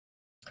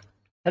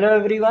Hello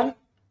everyone,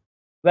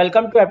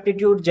 welcome to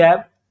Aptitude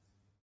Jab.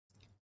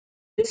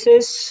 This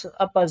is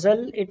a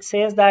puzzle. It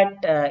says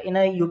that in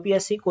a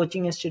UPSC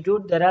coaching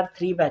institute there are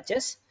three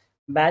batches,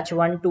 batch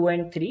 1, 2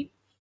 and 3,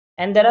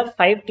 and there are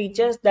five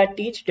teachers that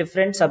teach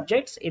different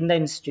subjects in the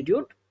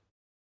institute.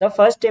 The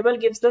first table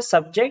gives the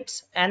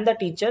subjects and the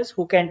teachers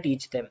who can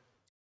teach them.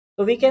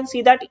 So we can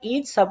see that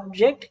each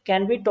subject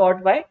can be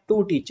taught by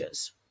two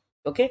teachers.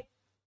 Okay.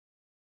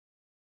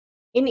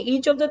 In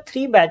each of the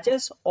three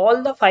batches,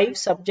 all the five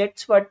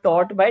subjects were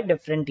taught by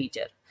different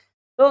teachers.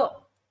 So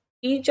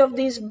each of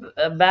these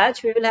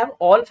batch we will have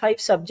all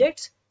five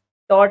subjects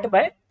taught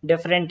by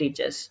different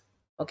teachers.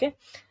 Okay.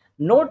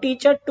 No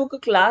teacher took a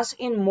class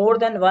in more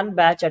than one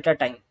batch at a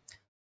time.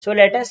 So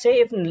let us say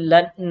if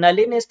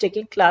Nalin is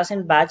taking class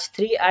in batch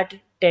 3 at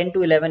 10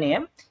 to 11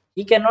 a.m.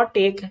 he cannot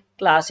take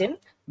class in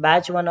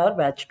batch 1 or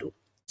batch 2.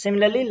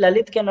 Similarly,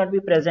 Lalit cannot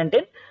be present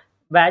in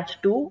batch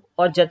 2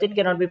 or Jatin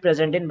cannot be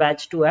present in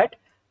batch 2 at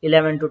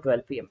 11 to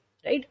 12 p.m.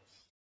 Right?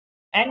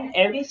 And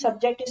every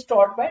subject is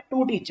taught by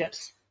two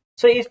teachers.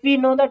 So if we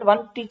know that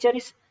one teacher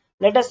is,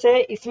 let us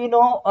say if we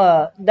know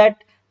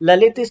that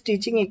Lalit is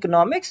teaching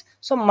economics,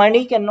 so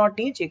Mani cannot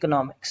teach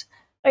economics,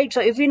 right? So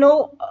if we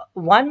know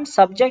one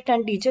subject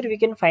and teacher, we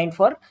can find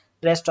for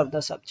rest of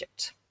the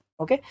subjects.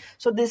 Okay,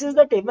 so this is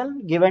the table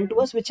given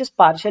to us which is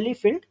partially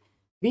filled.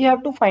 We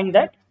have to find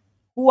that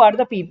who are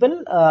the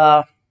people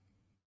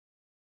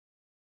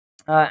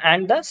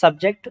and the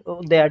subject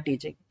they are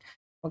teaching.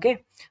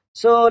 Okay,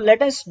 so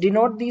let us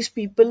denote these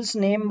people's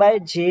name by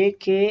J,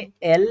 K,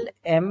 L,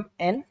 M,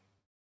 N.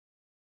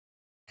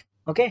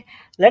 Okay,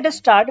 let us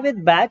start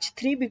with batch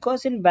 3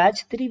 because in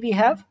batch 3 we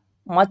have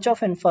much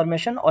of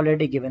information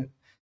already given.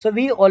 So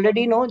we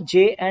already know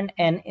J and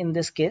N in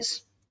this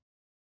case.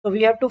 So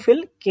we have to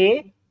fill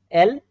K,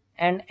 L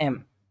and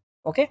M.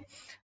 Okay,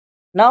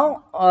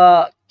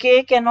 now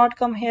K cannot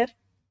come here,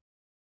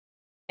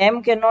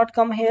 M cannot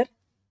come here,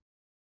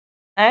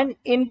 and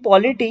in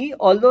polity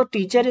although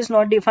teacher is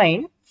not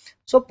defined,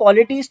 so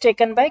polity is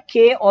taken by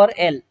K or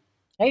L,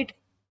 right?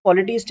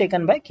 Polity is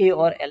taken by K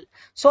or L,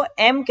 so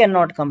M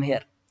cannot come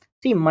here.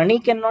 See, Mani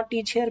cannot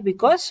teach here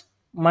because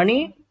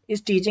Mani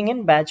is teaching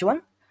in batch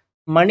 1.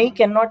 Mani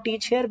cannot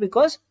teach here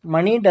because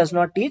Mani does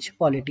not teach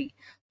polity.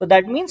 So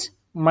that means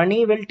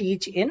Mani will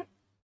teach in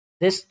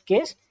this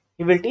case,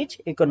 he will teach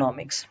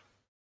economics.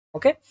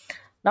 Okay,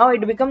 now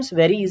it becomes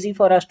very easy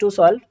for us to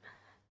solve.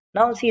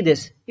 Now see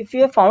this, if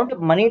you have found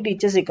Mani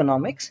teaches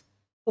economics,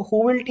 so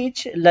who will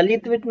teach?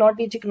 Lalit will not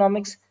teach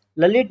economics.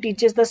 Lalit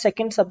teaches the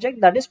second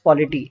subject, that is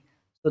polity.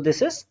 So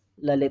this is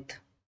Lalit.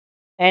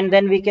 And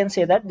then we can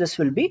say that this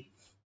will be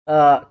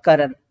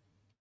Karan.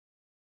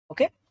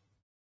 Okay.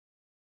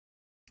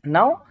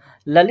 Now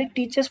Lalit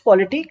teaches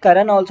polity,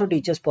 Karan also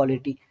teaches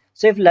polity.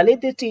 So if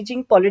Lalit is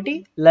teaching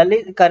polity,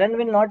 Karan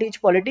will not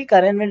teach polity,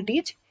 Karan will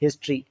teach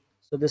history.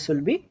 So this will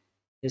be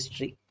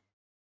history.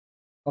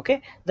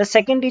 Okay, the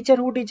second teacher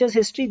who teaches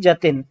history,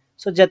 Jatin.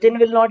 So Jatin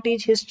will not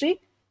teach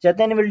history,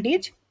 Jatin will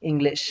teach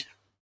English.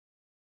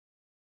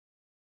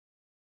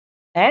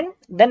 And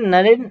then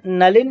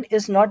Nalin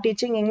is not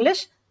teaching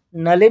English,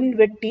 Nalin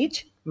will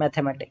teach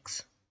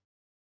mathematics.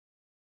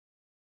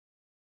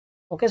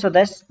 Okay, so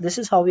this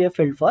is how we have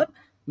filled for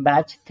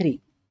batch 3.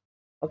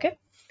 Okay,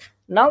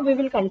 now we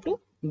will come to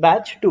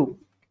batch 2.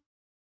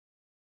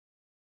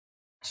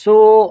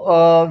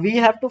 So we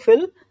have to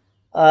fill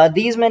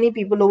these many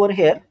people over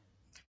here.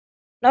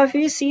 Now if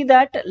we see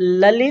that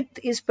Lalit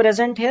is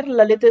present here,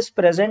 Lalit is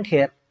present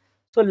here.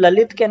 So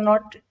Lalit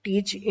cannot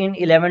teach in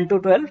 11 to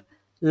 12.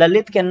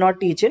 Lalit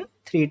cannot teach in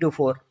 3 to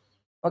 4.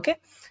 Okay.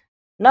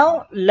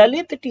 Now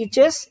Lalit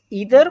teaches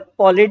either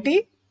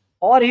polity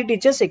or he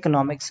teaches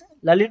economics.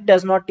 Lalit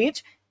does not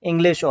teach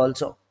English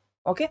also.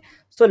 Okay.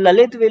 So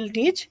Lalit will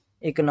teach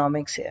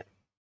economics here.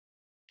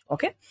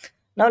 Okay.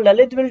 Now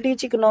Lalit will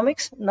teach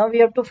economics. Now we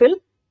have to fill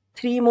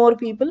three more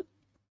people.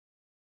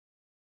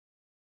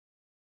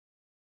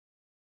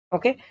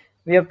 Okay,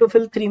 we have to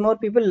fill three more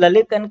people.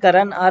 Lalit and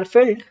Karan are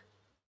filled.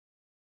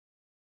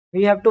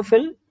 We have to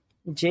fill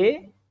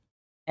J,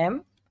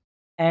 M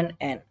and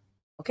N.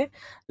 Okay,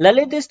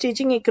 Lalit is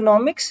teaching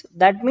economics.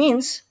 That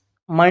means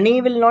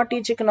Mani will not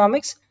teach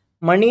economics,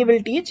 Mani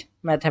will teach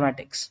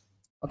mathematics.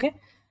 Okay,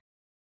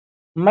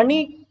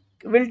 Mani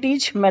will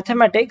teach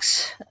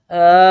mathematics,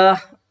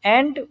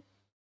 and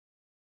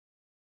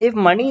if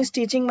Mani is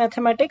teaching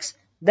mathematics,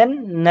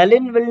 then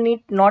Nalin will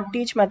need not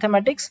teach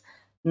mathematics,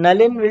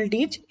 Nalin will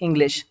teach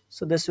English.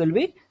 So this will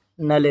be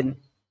Nalin.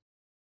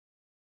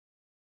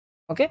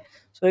 Okay,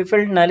 so we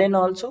filled Nalin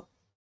also.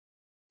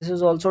 This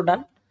is also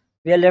done.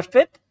 We are left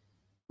with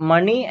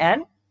Mani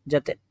and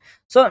Jatin.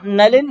 So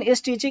Nalin is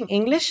teaching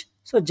English,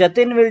 so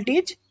Jatin will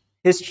teach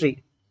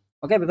history.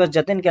 Okay, because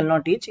Jatin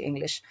cannot teach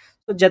English,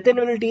 so Jatin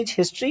will teach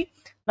history.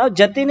 Now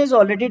Jatin is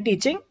already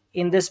teaching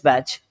in this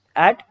batch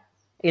at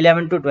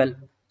 11 to 12.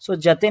 So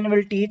Jatin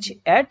will teach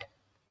at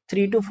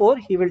 3 to 4,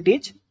 he will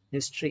teach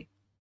history.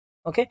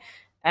 Okay,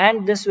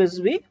 and this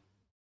will be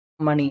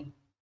Mani.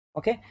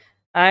 Okay,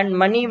 and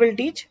Mani will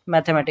teach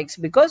mathematics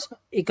because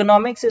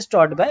economics is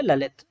taught by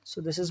Lalit. So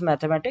this is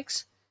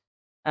mathematics.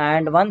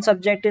 and one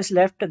subject is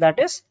left, that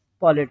is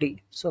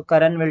polity. So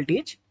Karan will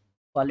teach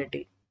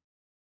polity.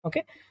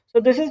 Okay, so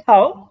this is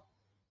how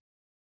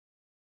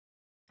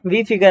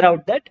we figure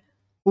out that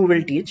who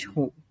will teach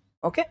who.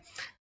 Okay,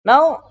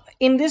 now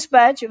in this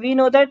batch we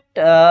know that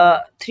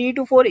 3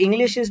 to 4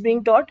 English is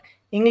being taught.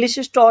 English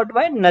is taught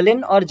by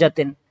Nalin or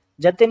Jatin.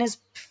 Jatin is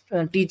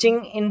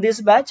teaching in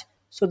this batch,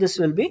 so this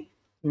will be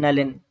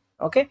Nalin.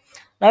 Okay,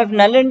 now if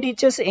Nalin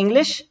teaches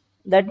English,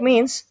 that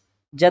means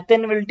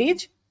Jatin will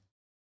teach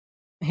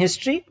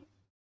history.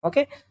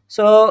 Okay,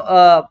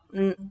 so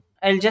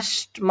I'll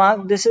just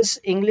mark this is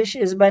English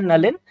is by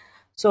Nalin,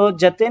 so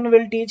Jatin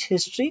will teach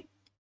history.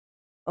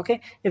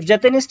 Okay, if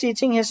Jatin is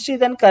teaching history,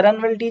 then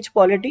Karan will teach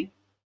polity.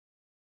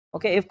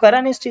 Okay, if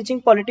Karan is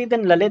teaching polity,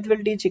 then Lalit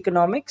will teach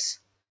economics.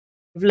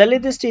 If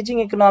Lalit is teaching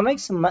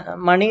economics,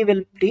 Mani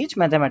will teach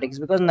mathematics,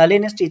 because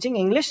Nalin is teaching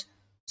English,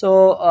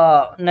 so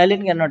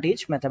Nalin cannot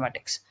teach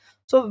mathematics.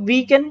 So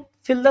we can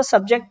fill the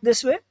subject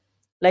this way,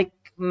 like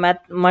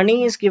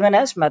Mani is given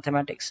as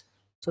mathematics,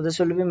 so this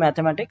will be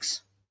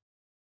mathematics.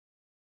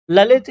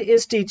 Lalit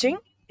is teaching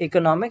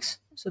economics,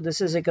 so this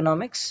is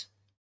economics,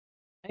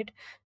 right?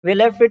 We're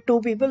left with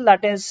two people,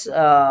 that is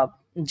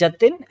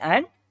Jatin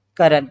and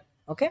Karan.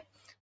 Okay,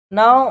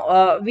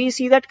 now we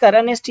see that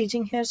Karan is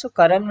teaching here, so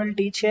Karan will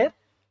teach here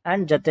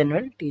and Jatin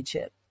will teach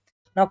here.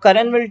 Now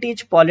Karan will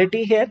teach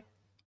polity here,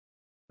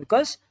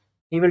 because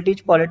he will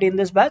teach polity in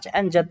this batch,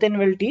 and Jatin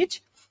will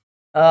teach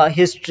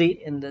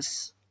history in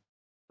this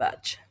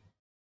batch.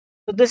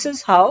 So this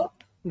is how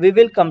we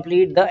will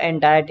complete the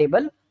entire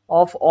table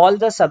of all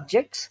the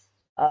subjects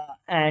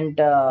and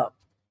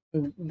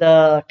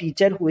the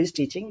teacher who is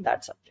teaching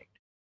that subject.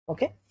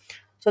 Okay.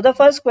 So the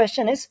first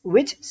question is,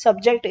 which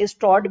subject is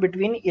taught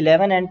between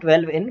 11 and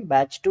 12 in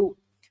batch 2?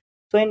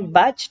 So in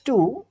batch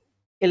 2,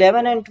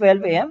 11 and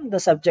 12 am, the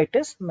subject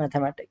is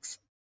mathematics.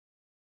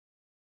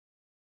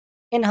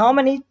 In how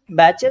many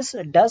batches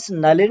does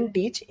Nalin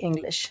teach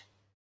English?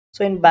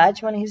 So in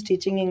batch 1 he is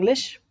teaching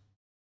English.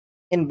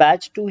 In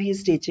batch 2 he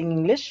is teaching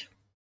English.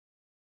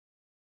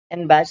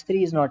 In batch 3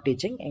 he is not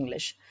teaching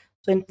English.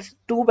 So in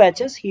two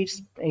batches he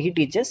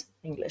teaches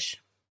English.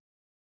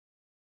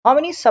 How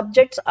many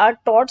subjects are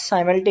taught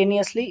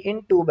simultaneously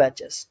in two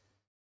batches?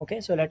 Okay,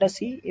 so let us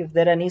see if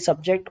there are any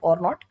subject or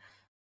not.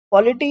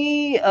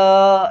 Polity,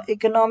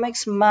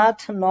 economics,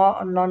 math,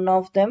 no, none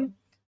of them,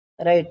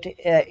 right?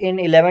 In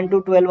 11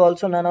 to 12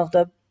 also none of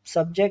the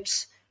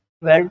subjects.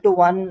 12 to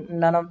 1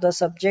 none of the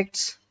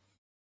subjects.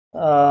 2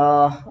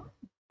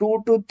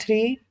 to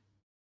 3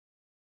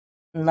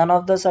 none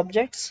of the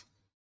subjects.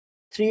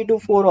 3 to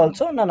 4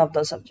 also none of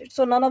the subjects.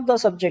 So none of the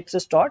subjects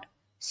is taught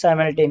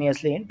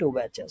simultaneously in two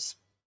batches.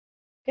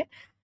 Okay,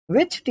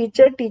 which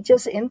teacher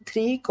teaches in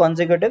 3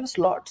 consecutive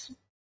slots?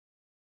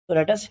 So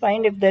let us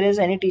find if there is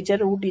any teacher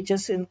who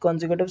teaches in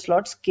consecutive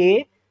slots.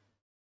 K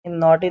in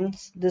not in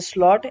this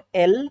slot.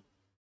 L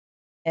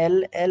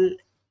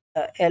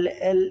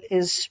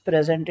is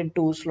present in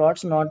 2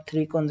 slots, not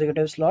 3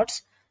 consecutive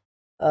slots.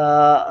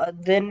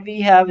 Then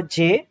we have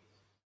J.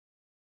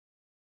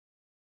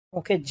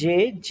 Okay,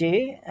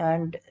 J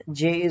and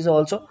J is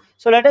also.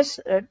 So let us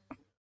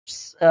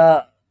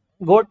uh,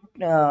 go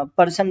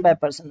person by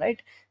person,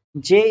 right?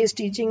 J is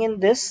teaching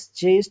in this,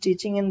 J is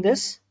teaching in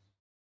this,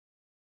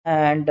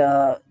 and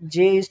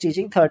J is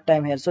teaching third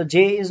time here. So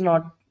J is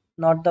not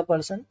the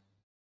person.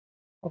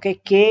 Okay,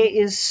 K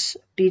is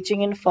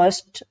teaching in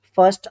first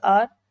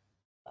hour.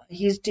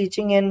 He is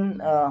teaching in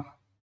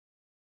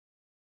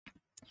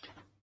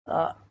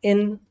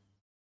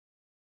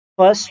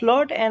first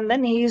slot, and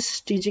then he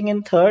is teaching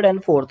in third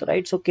and fourth,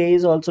 right? So K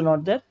is also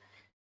not there.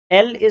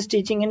 L is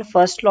teaching in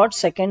first slot,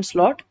 second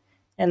slot,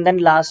 and then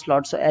last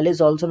slot. So L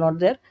is also not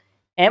there.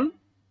 M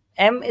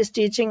is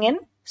teaching in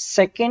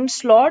second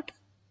slot,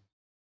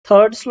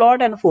 third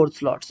slot, and fourth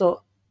slot.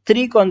 So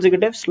 3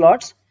 consecutive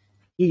slots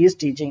he is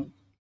teaching.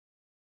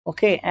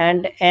 Okay,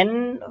 and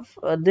N,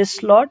 this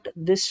slot,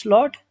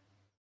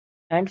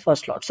 and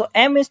first slot. So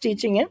M is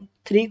teaching in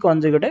 3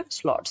 consecutive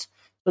slots.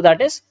 So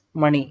that is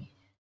Mani.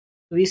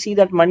 We see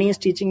that Mani is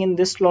teaching in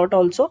this slot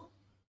also.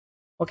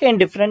 Okay, in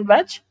different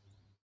batch,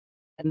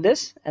 and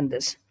this and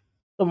this.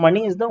 So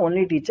Mani is the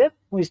only teacher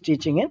who is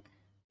teaching in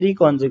 3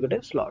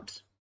 consecutive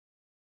slots.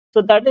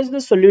 So that is the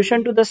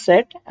solution to the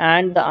set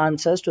and the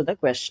answers to the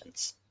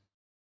questions.